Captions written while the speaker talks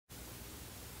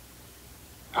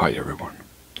Hi everyone.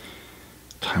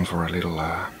 Time for a little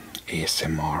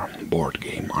ASMR board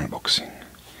game unboxing.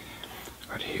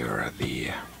 Got here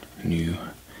the new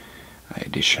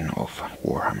edition of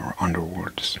Warhammer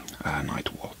Underworlds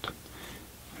Nightvault.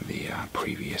 The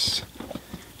previous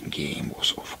game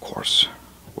was of course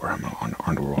Warhammer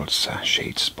Underworlds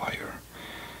Shadespire.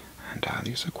 And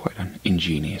these are quite an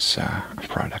ingenious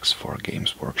products for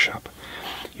Games Workshop.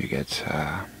 You get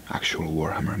actual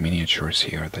Warhammer miniatures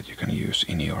here that you can use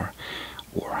in your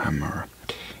Warhammer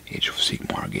Age of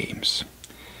Sigmar games.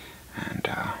 And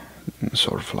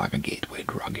sort of like a gateway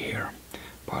drug here.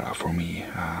 But for me,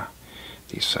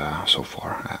 this so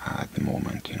far at the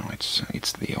moment, you know,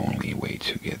 it's the only way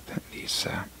to get these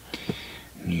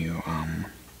new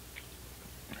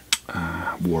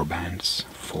war bands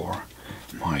for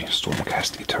my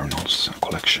Stormcast Eternals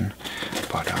collection.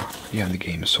 But yeah, the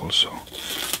game is also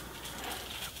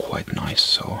quite nice,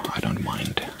 so I don't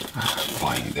mind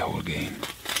buying the whole game.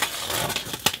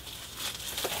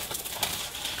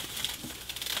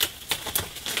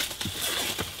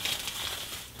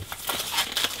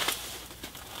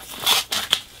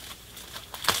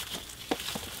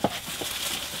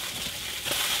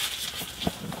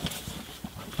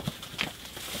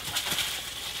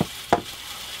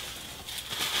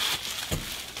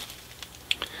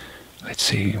 Let's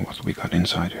see what we got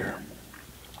inside here.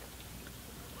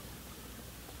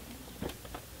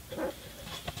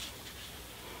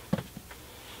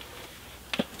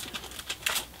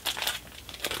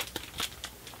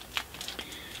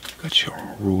 Got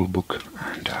your rule book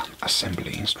and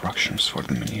assembly instructions for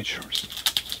the miniatures.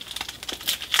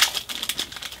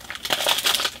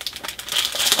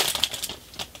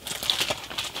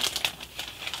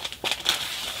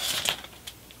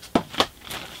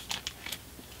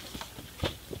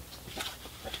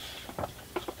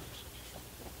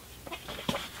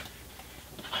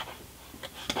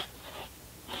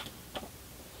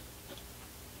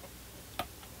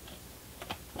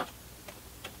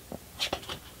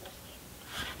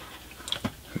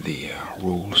 The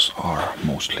rules are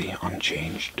mostly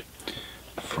unchanged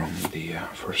from the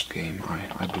first game,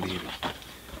 I believe.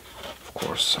 Of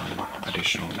course, some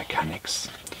additional mechanics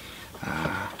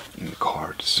in the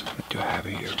cards that you have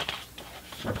here.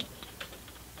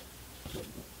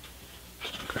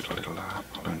 Got a little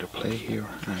learn to play here,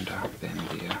 and then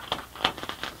the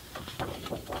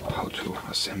how to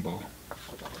assemble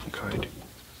guide.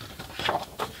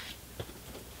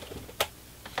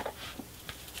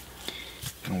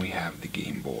 And we have the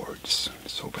game boards.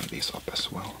 Let's open these up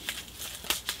as well.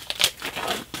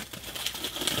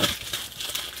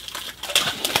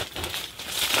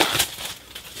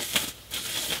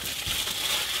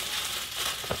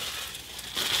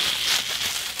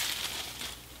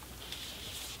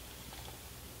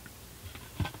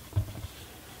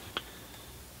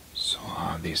 So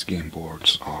these game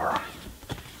boards are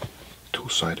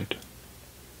two-sided.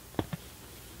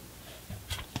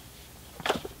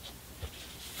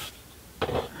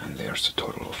 There's a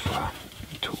total of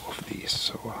 2 of these,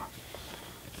 so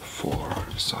 4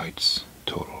 sides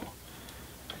total.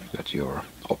 You got your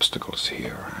obstacles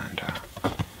here and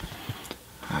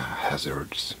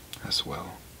hazards as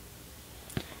well.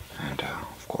 And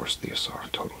of course these are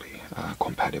totally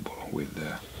compatible with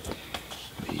the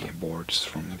boards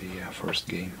from the first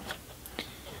game.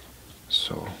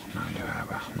 So now you have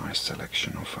a nice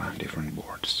selection of different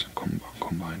boards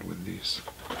combined with these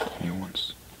new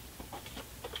ones.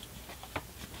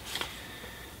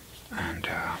 And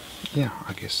yeah,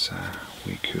 I guess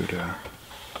we could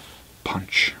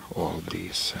punch all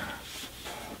these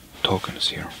tokens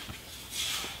here.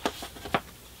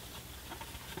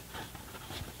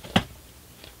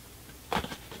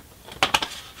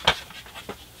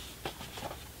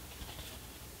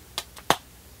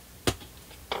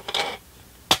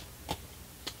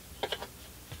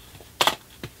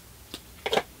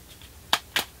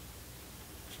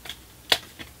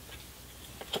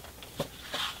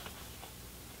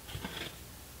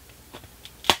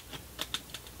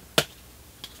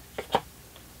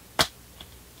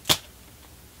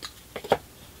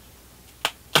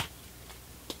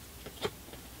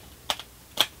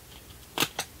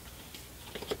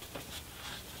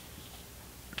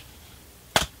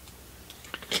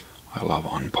 I love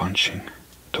unpunching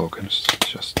tokens,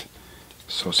 it's just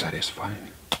so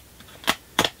satisfying.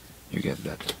 You get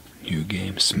that new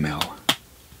game smell.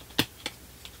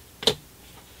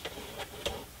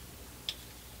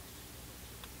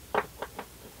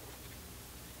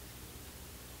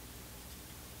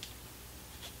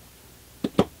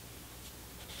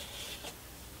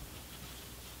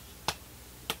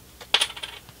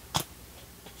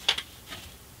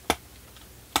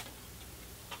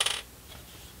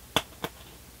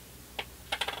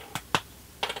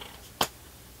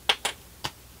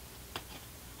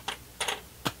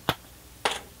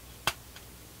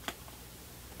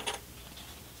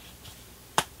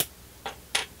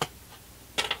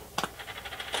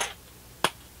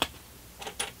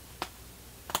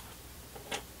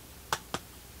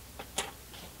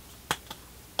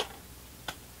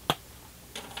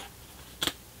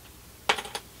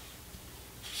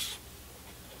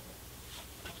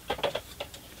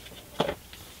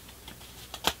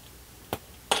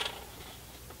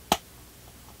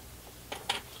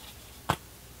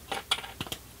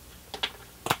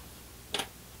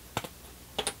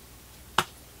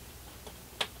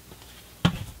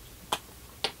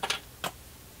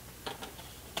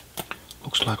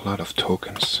 like a lot of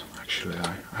tokens. Actually,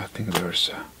 I think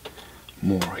there's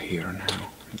more here now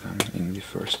than in the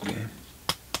first game.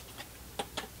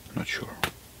 Not sure.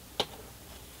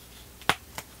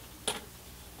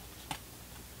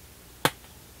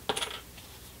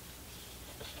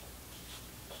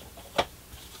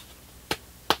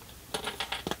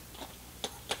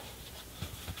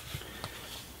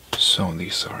 So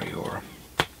these are your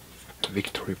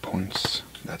victory points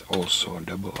that also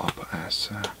double up as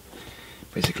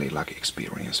basically like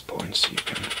experience points. You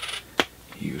can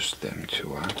use them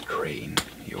to train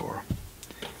your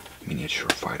miniature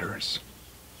fighters.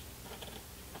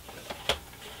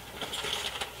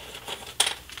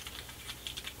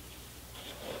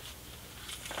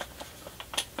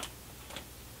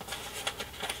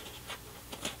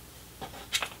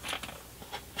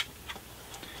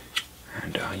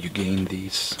 And you gain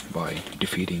these by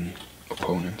defeating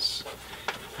opponents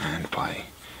and by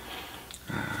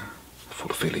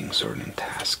fulfilling certain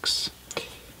tasks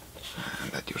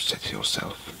that you set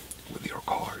yourself with your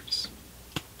cards.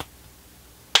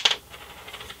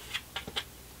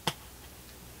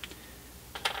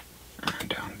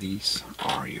 And these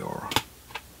are your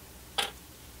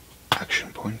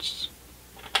action points.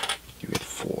 You get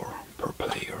 4 per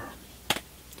player.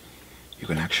 You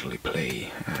can actually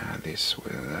play this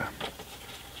with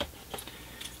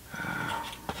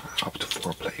up to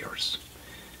 4 players.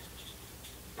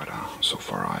 But so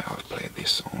far I've played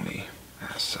this only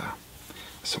as a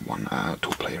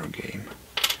 2-player game.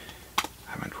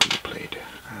 I haven't really played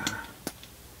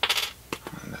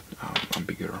a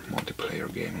bigger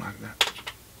multiplayer game like that.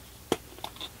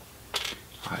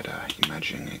 I'd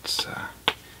imagine it's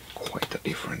quite a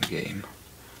different game.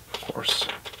 Of course,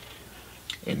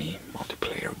 any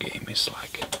multiplayer game is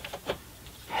like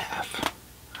half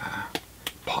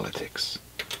politics.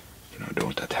 You know,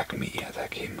 don't attack me,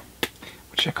 attack him.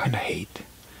 Which I kinda hate,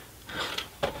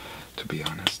 to be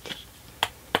honest.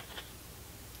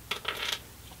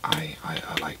 I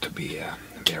like to be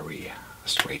very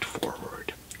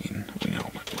straightforward in, you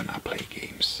know, when I play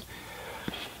games.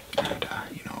 And,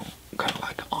 you know, kinda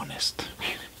like honest.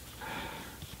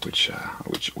 which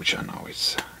I know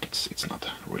it's not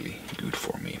really good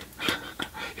for me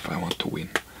if I want to win,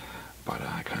 but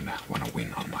I kind of want to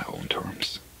win on my own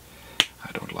terms.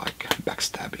 I don't like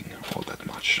backstabbing all that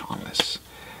much unless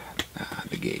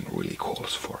the game really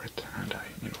calls for it, and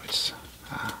you know, it's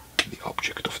the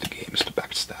object of the game is to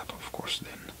backstab. Of course,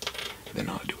 then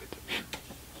I'll do it.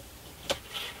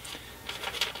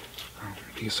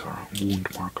 These are wound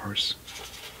markers.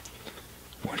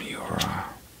 When your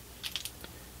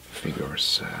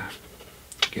figures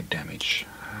get damage,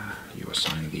 you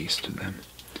assign these to them,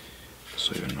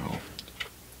 so you know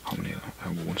how many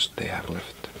wounds they have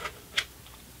left.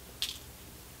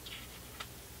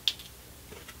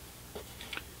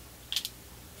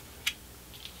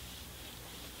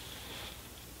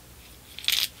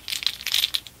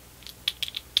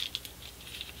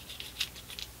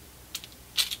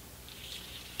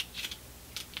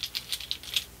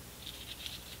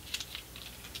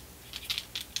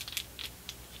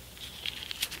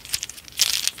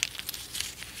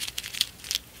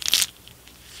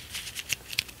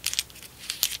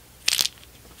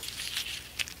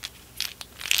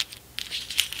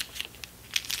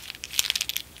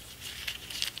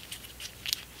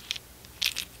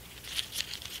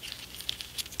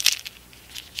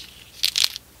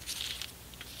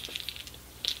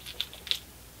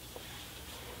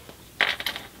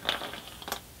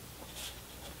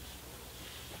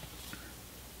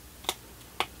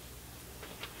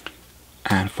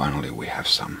 And finally we have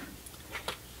some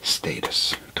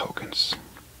status tokens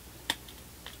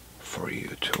for you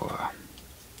to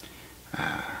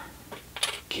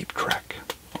keep track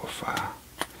of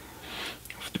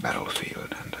the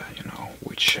battlefield, and you know,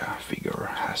 which figure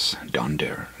has done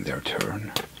their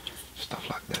turn, stuff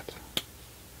like that.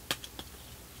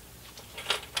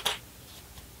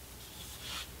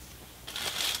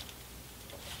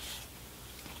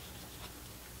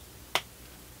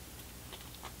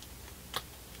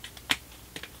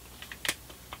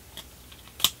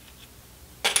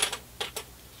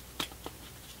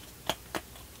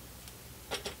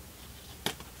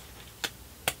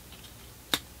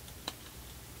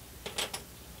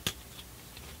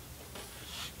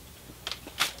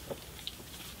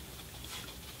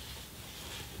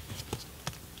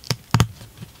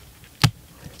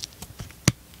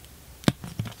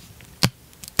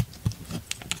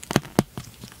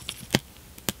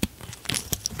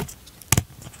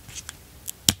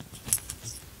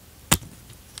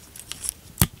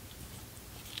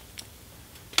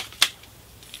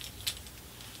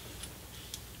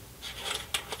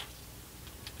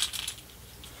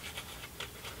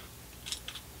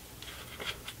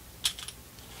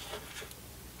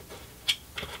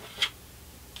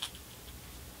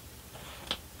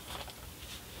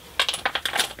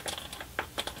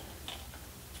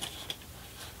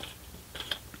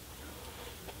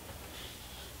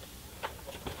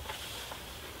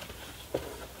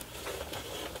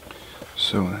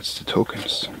 So that's the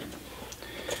tokens.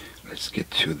 Let's get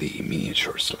to the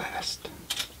miniatures last.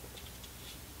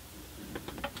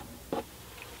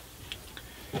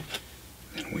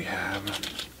 Then we have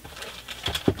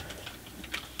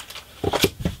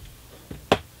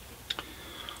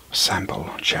a sample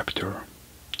chapter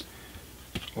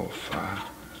of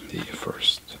the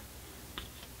first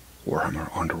Warhammer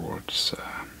Underworlds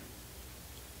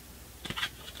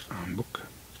book.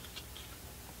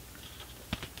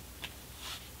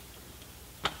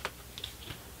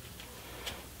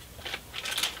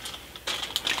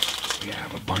 We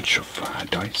have a bunch of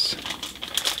dice.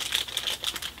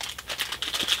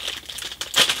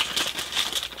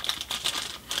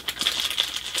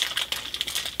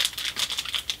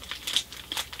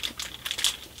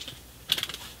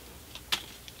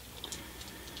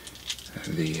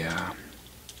 The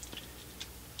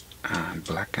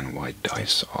black and white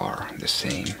dice are the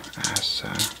same as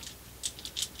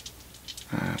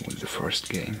with the first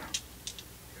game.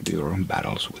 You do your own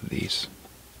battles with these.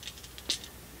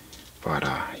 But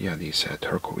yeah, these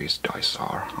turquoise dice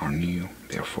are new.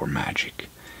 They're for magic,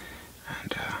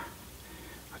 and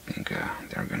I think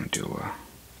they're gonna do a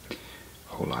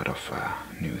whole lot of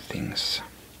new things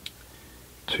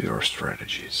to your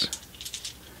strategies,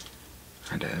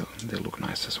 and they look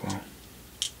nice as well.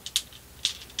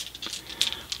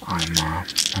 I'm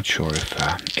not sure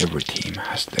if every team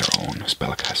has their own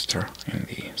spellcaster in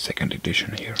the second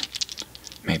edition here.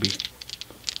 Maybe.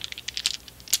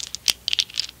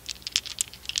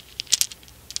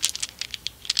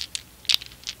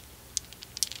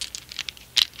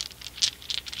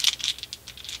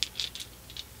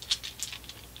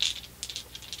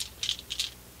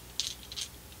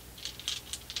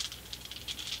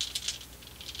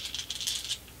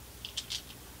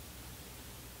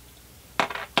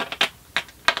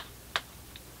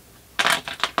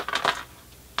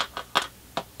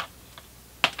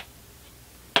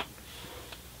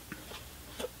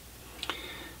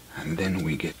 And then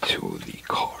we get to the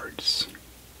cards.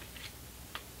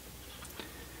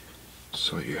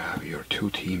 So you have your two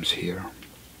teams here.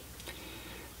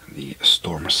 The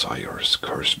Stormsire's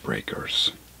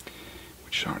Cursebreakers,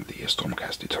 which are the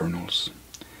Stormcast Eternals,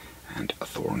 and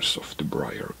Thorns of the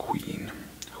Briar Queen,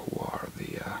 who are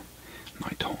the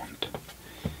Nightvault.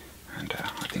 And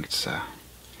I think it's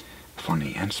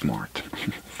funny and smart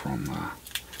from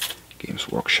Games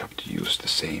Workshop to use the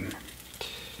same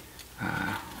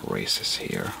races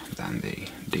here than they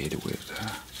did with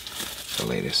the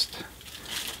latest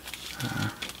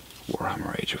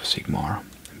Warhammer Age of Sigmar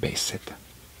base set.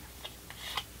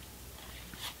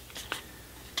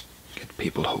 Get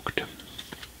people hooked.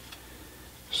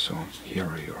 So here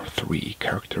are your 3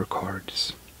 character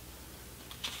cards,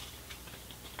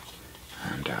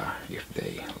 and if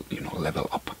they level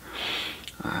up,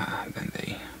 then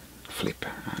they flip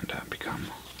and become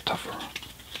tougher.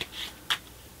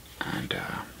 And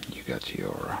you got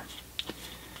your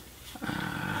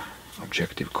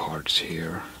objective cards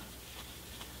here,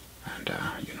 and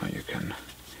you can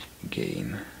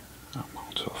gain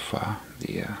amounts of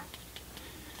the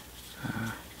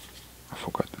I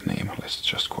forgot the name. Let's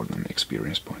just call them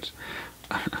experience points,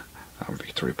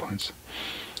 victory points.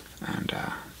 And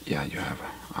yeah, you have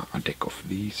a deck of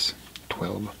these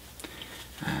 12,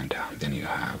 and then you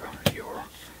have your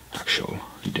actual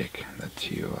deck that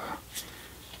you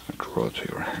draw to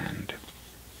your hand,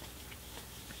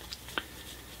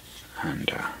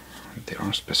 and there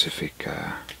are specific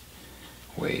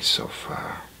ways of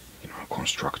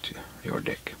construct your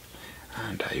deck,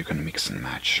 and you can mix and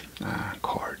match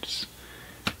cards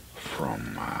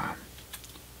from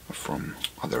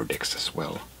other decks as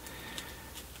well.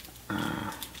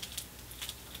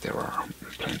 There are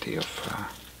plenty of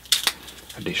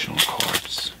additional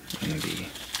cards in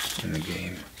the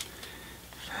game,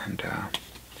 and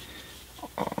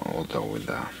although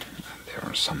there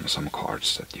are some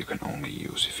cards that you can only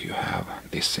use if you have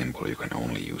this symbol, you can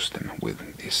only use them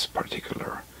with this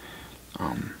particular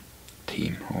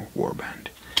team or warband.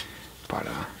 But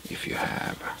if you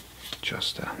have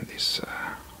just this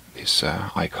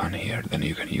icon here, then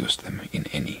you can use them in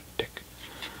any deck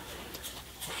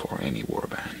for any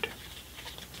warband.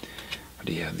 But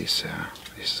yeah, this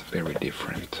is a very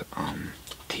different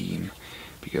team,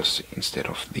 because instead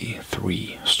of the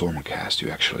 3 Stormcast, you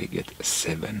actually get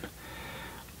 7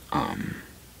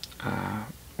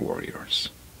 warriors.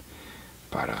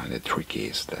 But the trick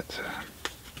is that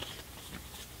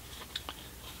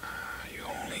you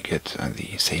only get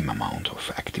the same amount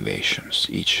of activations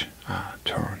each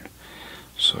turn,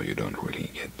 so you don't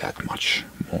really get that much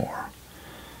more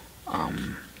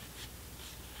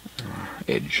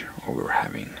edge over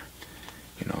having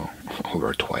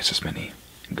over twice as many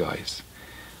guys.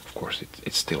 Of course,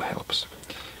 it still helps,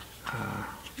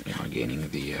 you know, gaining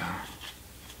the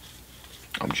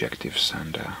objectives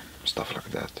and stuff like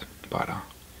that. But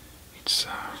it's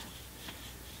a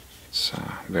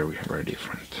very, very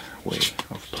different way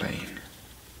of playing.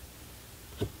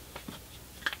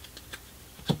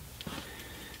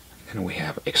 Then we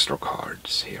have extra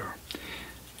cards here.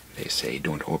 They say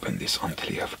don't open this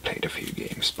until you have played a few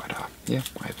games, but yeah,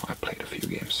 I've played a few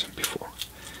games before.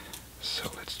 So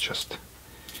let's just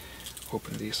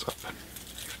open these up,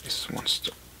 if this wants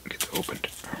to get opened.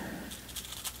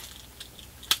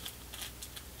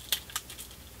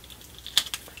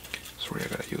 Sorry, I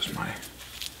gotta use my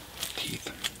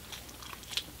teeth.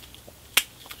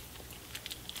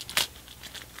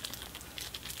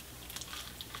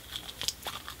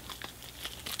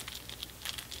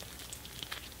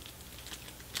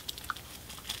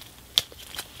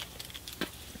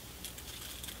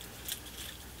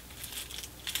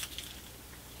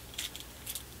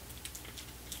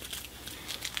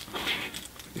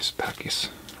 This pack is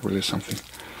really something.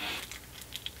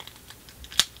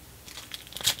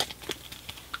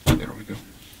 There we go.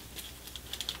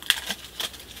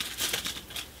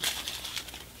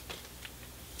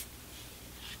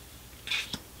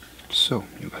 So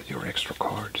you got your extra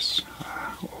cards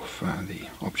of the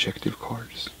objective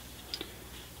cards,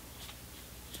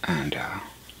 and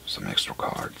some extra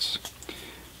cards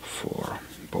for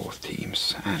both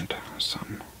teams, and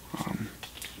some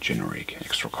generic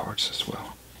extra cards as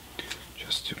well,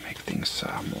 just to make things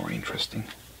more interesting.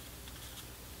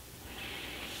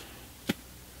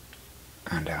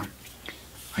 And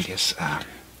I guess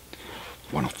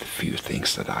one of the few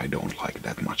things that I don't like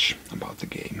that much about the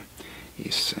game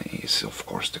is of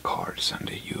course the cards, and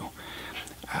you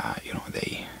know,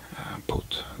 they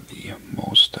put the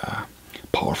most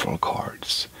powerful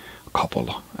cards, a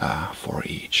couple for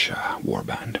each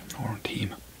warband or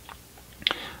team.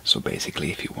 So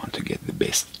basically, if you want to get the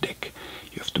best deck,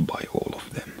 you have to buy all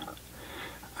of them.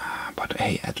 But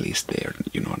hey, at least they're,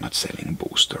 you know, not selling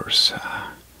boosters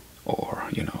or,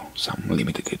 you know, some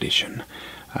limited edition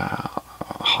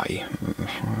high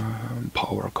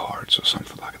power cards or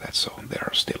something like that. So they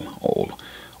are still all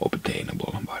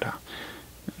obtainable, but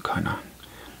kind of.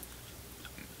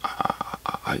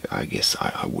 I guess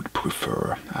I would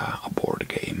prefer a board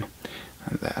game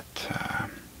that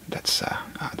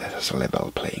that has a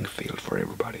level playing field for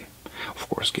everybody. Of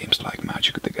course, games like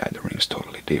Magic the Gathering is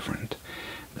totally different.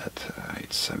 That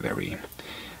it's a very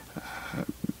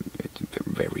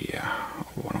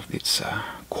one of its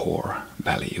core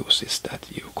values is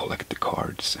that you collect the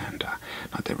cards, and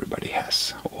not everybody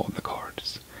has all the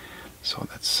cards. So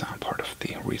that's part of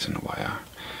the reason why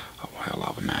I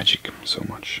love Magic so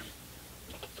much.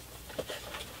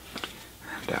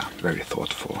 And very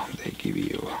thoughtful. They give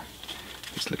you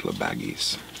these little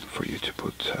baggies for you to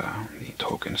put the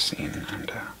tokens in,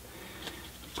 and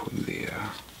put the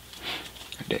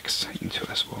decks into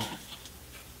as well.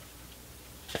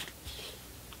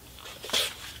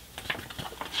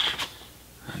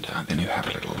 And then you have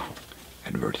a little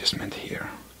advertisement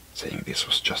here saying this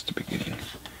was just the beginning.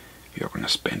 You're gonna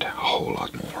spend a whole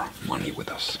lot more money with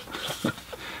us.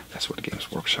 That's what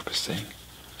Games Workshop is saying.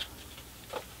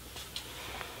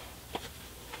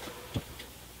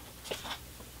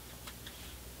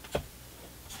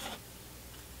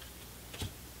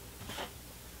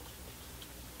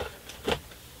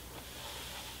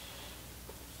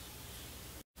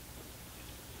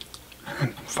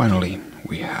 And finally,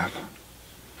 we have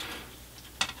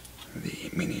the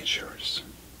miniatures.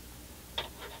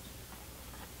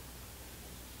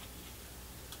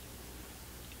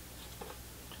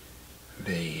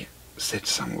 They said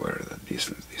somewhere that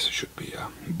this should be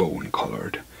bone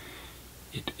colored.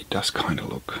 It does kind of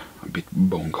look a bit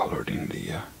bone colored in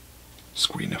the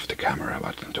screen of the camera,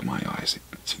 but to my eyes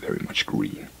it's very much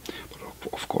green. But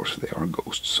of course they are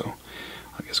ghosts, so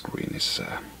I guess green is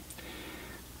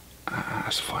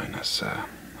as fine as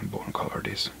bone colored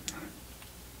is.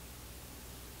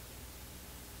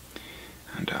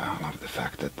 And I love the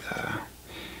fact that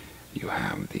you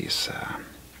have these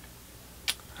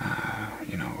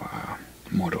you know,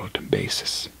 modeled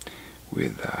bases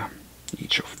with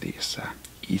each of these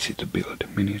easy to build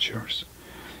miniatures.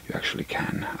 You actually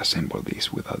can assemble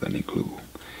these without any glue.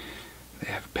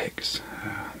 They have pegs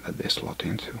that they slot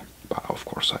into, but of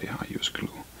course I use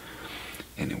glue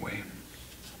anyway.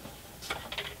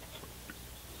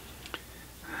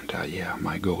 And yeah,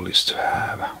 my goal is to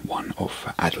have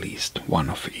at least one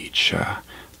of each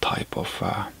type of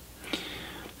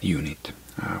unit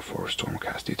for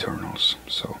Stormcast Eternals.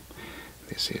 So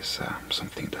this is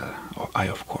something that I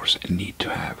of course need to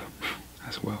have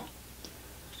as well.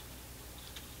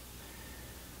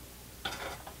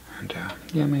 And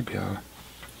yeah, maybe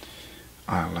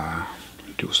I'll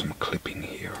do some clipping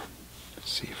here.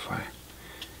 Let's see if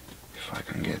I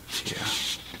can get the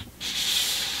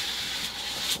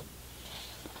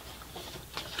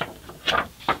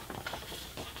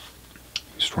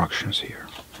instructions here.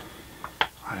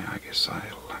 I guess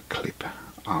I'll clip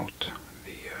out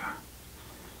the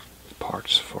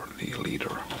parts for the leader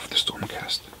of the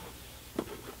Stormcast.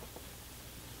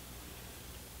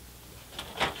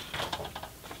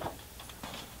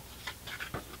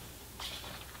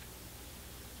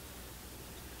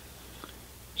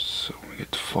 So we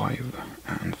get 5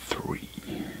 and 3.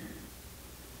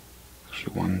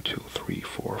 Actually 1, 2, 3,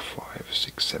 4, 5,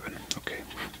 6, 7. Okay.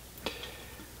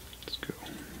 Let's go.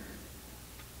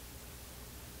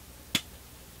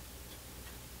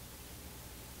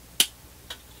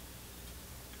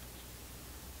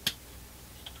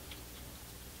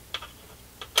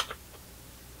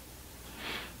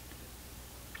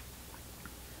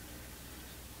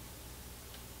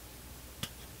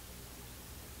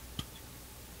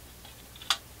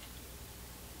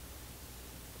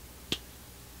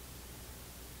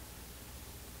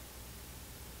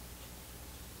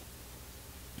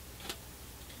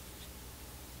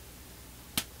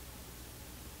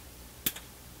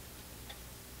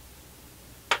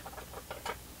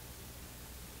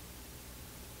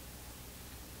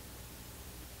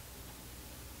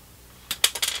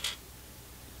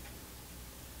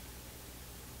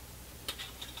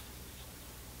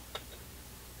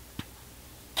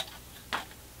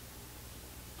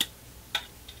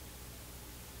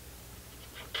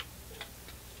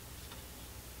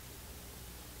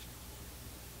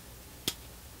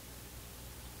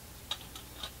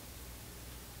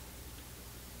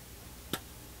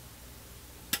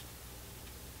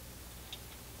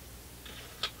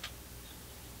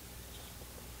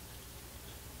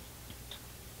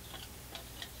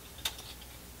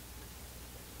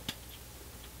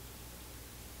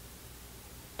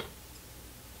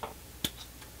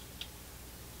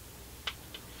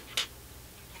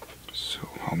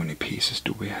 How many pieces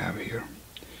do we have here?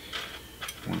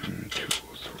 1, 2,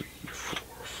 3, 4,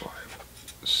 5,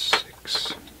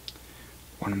 6.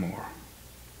 One more.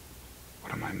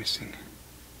 What am I missing?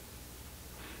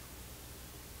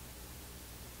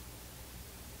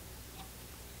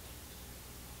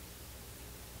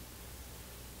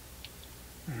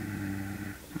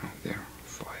 Oh, there,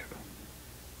 5.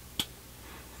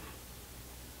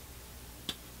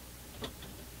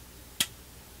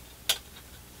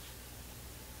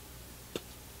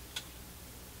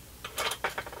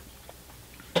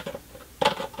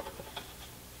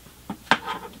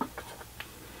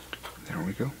 There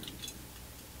we go.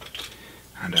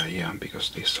 And yeah, because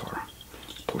these are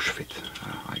push fit,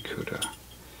 I could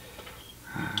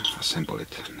assemble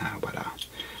it now, but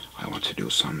I want to do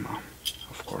some,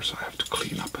 of course I have to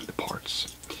clean up the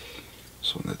parts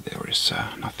so that there is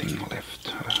nothing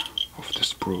left of the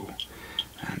sprue,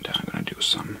 and I'm gonna do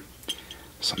some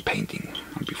painting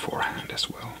beforehand as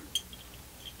well,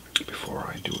 before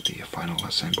I do the final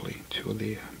assembly to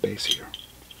the base here.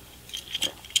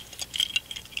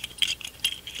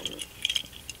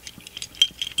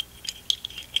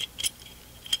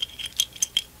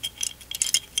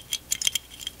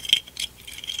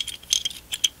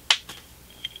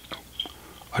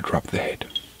 I dropped the head.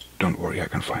 Don't worry, I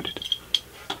can find it.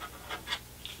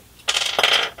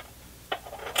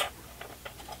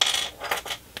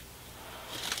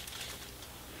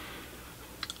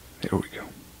 There we go.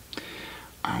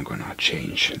 I'm gonna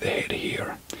change the head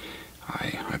here.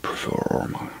 I prefer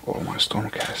all my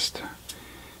Stormcast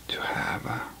to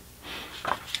have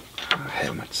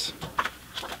helmets.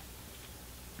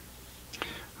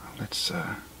 Let's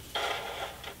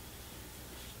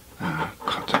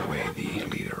cut away the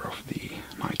leader of the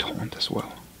Nightvault as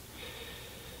well.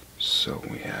 So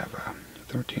we have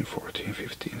 13, 14,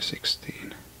 15,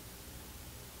 16.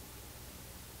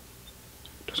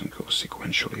 Doesn't go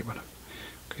sequentially, but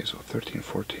okay, so 13,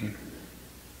 14,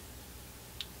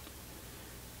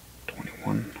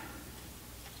 21.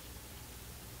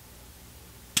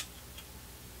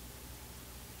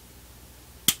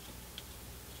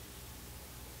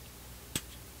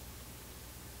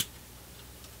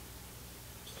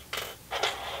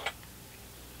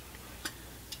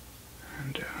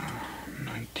 And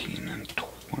 19 and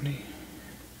 20.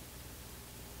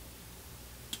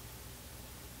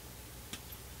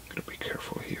 Gotta be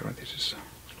careful here. This is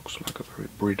looks like a very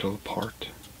brittle part.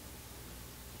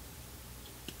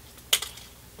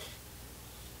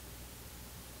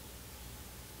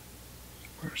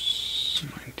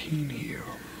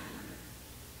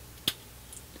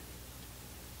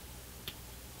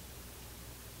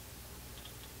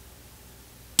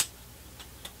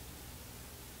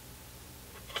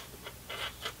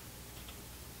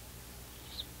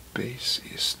 base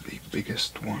is the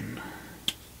biggest one,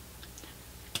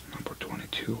 number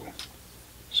 22.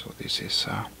 So this is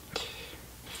a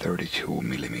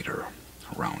 32mm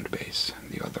round base.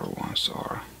 The other ones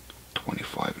are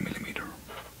 25mm.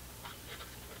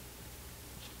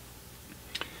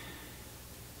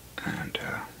 And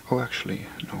oh, actually,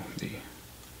 no.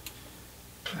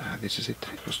 This is it.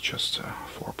 It was just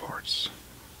 4 parts.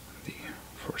 The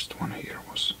first one here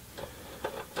was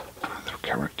another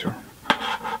character.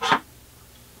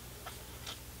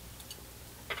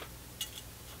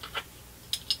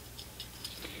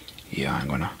 Yeah, I'm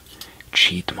gonna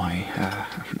cheat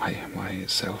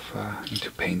myself into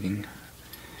painting.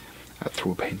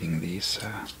 Through painting these,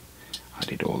 I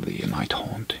did all the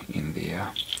Nightvault in the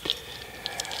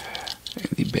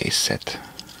base set.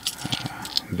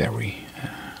 Very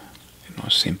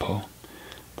simple,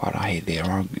 but they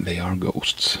are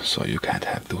ghosts, so you can't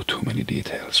have too many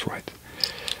details, right?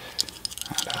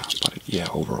 And, but yeah,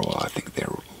 overall I think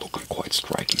they're looking quite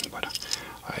striking. But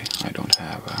I don't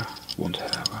have won't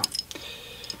have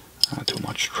too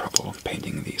much trouble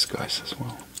painting these guys as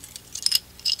well.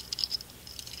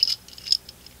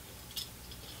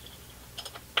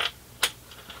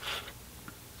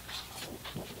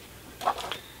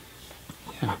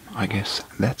 Yeah, I guess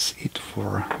that's it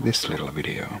for this little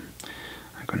video.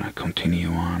 I'm gonna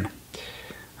continue on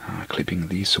clipping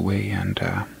these away and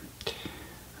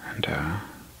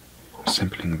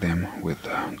assembling them with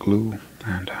glue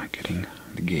and getting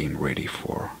the game ready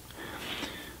for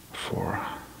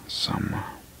some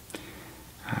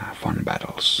fun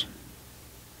battles.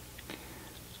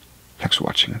 Thanks for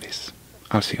watching this.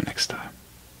 I'll see you next time.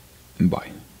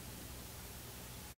 Bye.